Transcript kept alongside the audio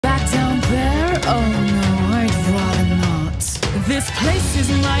This place is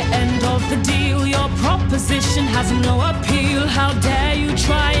my end of the deal. Your proposition has no appeal. How dare you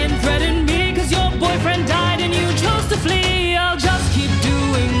try and threaten me? Cause your boyfriend died and you chose to flee. I'll just keep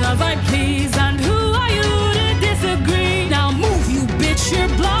doing as I please. And who are you to disagree? Now move, you bitch, you're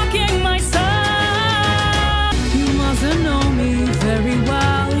blocking my son. You mustn't know me very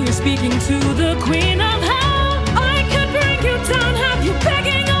well. You're speaking to the queen of hell. I could bring you down, have you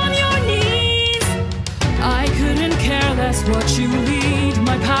begging on your knees. I couldn't care less what you lead.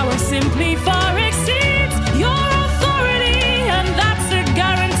 My power simply far exceeds your authority, and that's a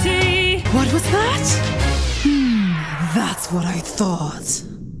guarantee. What was that? That's what I thought.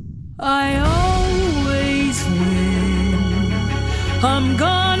 I always win. I'm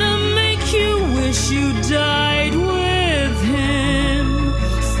gonna make you wish you died with him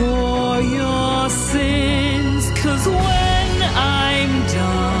for your sins. Cause when I'm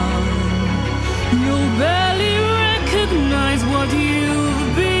done, you'll barely recognize what you